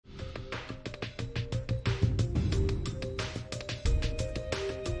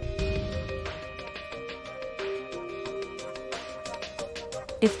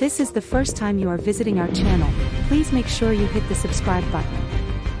If this is the first time you are visiting our channel, please make sure you hit the subscribe button.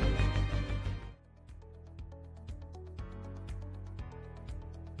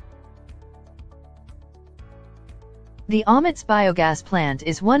 The Olmutz biogas plant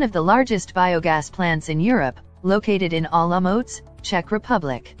is one of the largest biogas plants in Europe, located in Olomouc, Czech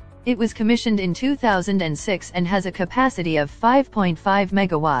Republic. It was commissioned in 2006 and has a capacity of 5.5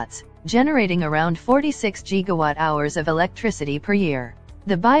 megawatts, generating around 46 gigawatt-hours of electricity per year.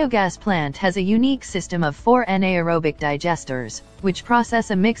 The biogas plant has a unique system of 4 anaerobic digesters, which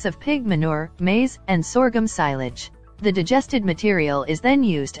process a mix of pig manure, maize, and sorghum silage. The digested material is then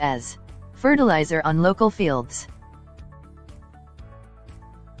used as fertilizer on local fields.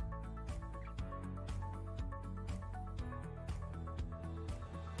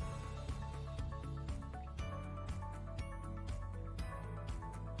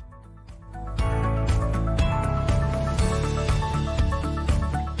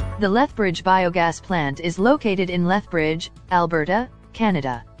 The Lethbridge biogas plant is located in Lethbridge, Alberta,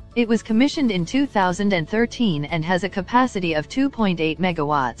 Canada. It was commissioned in 2013 and has a capacity of 2.8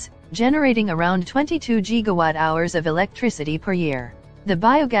 megawatts, generating around 22 gigawatt-hours of electricity per year. The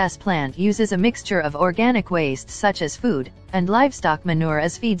biogas plant uses a mixture of organic waste such as food and livestock manure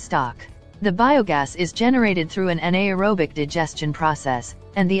as feedstock. The biogas is generated through an anaerobic digestion process,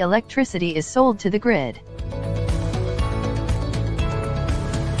 and the electricity is sold to the grid.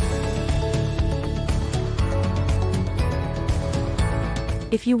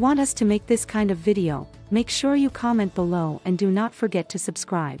 If you want us to make this kind of video, make sure you comment below and do not forget to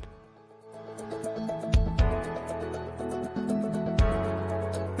subscribe.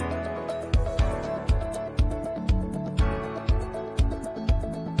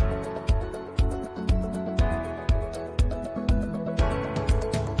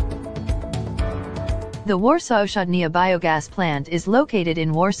 The Warsaw Ośrodnia biogas plant is located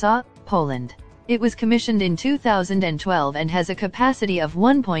in Warsaw, Poland. It was commissioned in 2012 and has a capacity of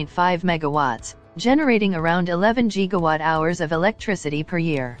 1.5 megawatts, generating around 11 gigawatt-hours of electricity per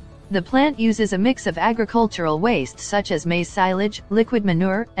year. The plant uses a mix of agricultural waste such as maize silage, liquid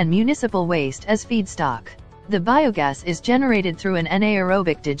manure, and municipal waste as feedstock. The biogas is generated through an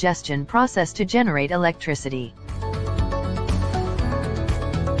anaerobic digestion process to generate electricity.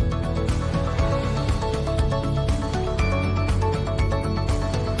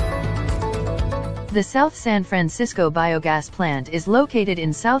 The South San Francisco biogas plant is located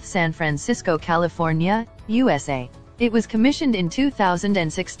in South San Francisco, California, USA. It was commissioned in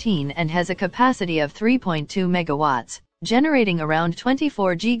 2016 and has a capacity of 3.2 megawatts, generating around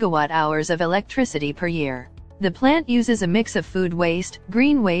 24 gigawatt-hours of electricity per year. The plant uses a mix of food waste,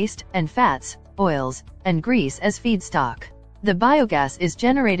 green waste, and fats, oils, and grease as feedstock. The biogas is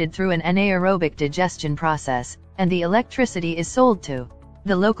generated through an anaerobic digestion process, and the electricity is sold to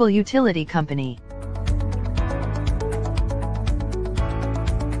the local utility company.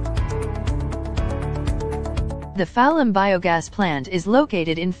 The Falum biogas plant is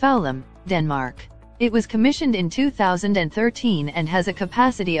located in Falum, Denmark. It was commissioned in 2013 and has a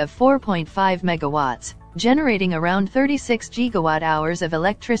capacity of 4.5 megawatts, generating around 36 gigawatt-hours of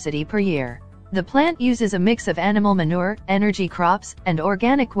electricity per year. The plant uses a mix of animal manure, energy crops, and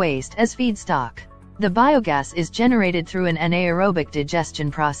organic waste as feedstock. The biogas is generated through an anaerobic digestion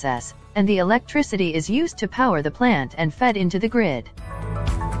process, and the electricity is used to power the plant and fed into the grid.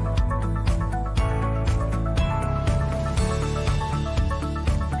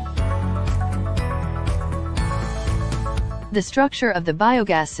 The structure of the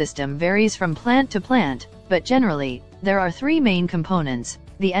biogas system varies from plant to plant, but generally, there are 3 main components: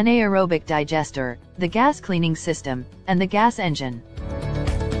 the anaerobic digester, the gas cleaning system, and the gas engine.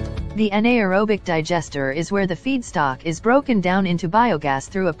 The anaerobic digester is where the feedstock is broken down into biogas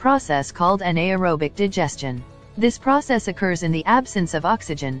through a process called anaerobic digestion. This process occurs in the absence of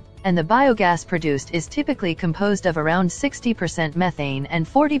oxygen, and the biogas produced is typically composed of around 60% methane and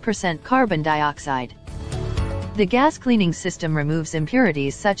 40% carbon dioxide. The gas cleaning system removes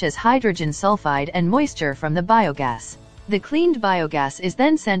impurities such as hydrogen sulfide and moisture from the biogas. The cleaned biogas is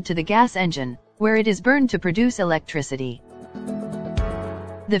then sent to the gas engine, where it is burned to produce electricity.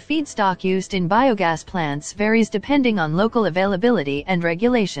 The feedstock used in biogas plants varies depending on local availability and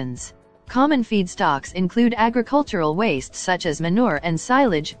regulations. Common feedstocks include agricultural waste such as manure and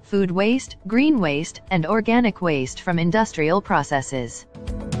silage, food waste, green waste, and organic waste from industrial processes.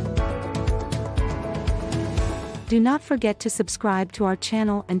 Do not forget to subscribe to our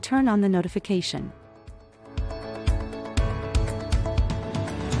channel and turn on the notification.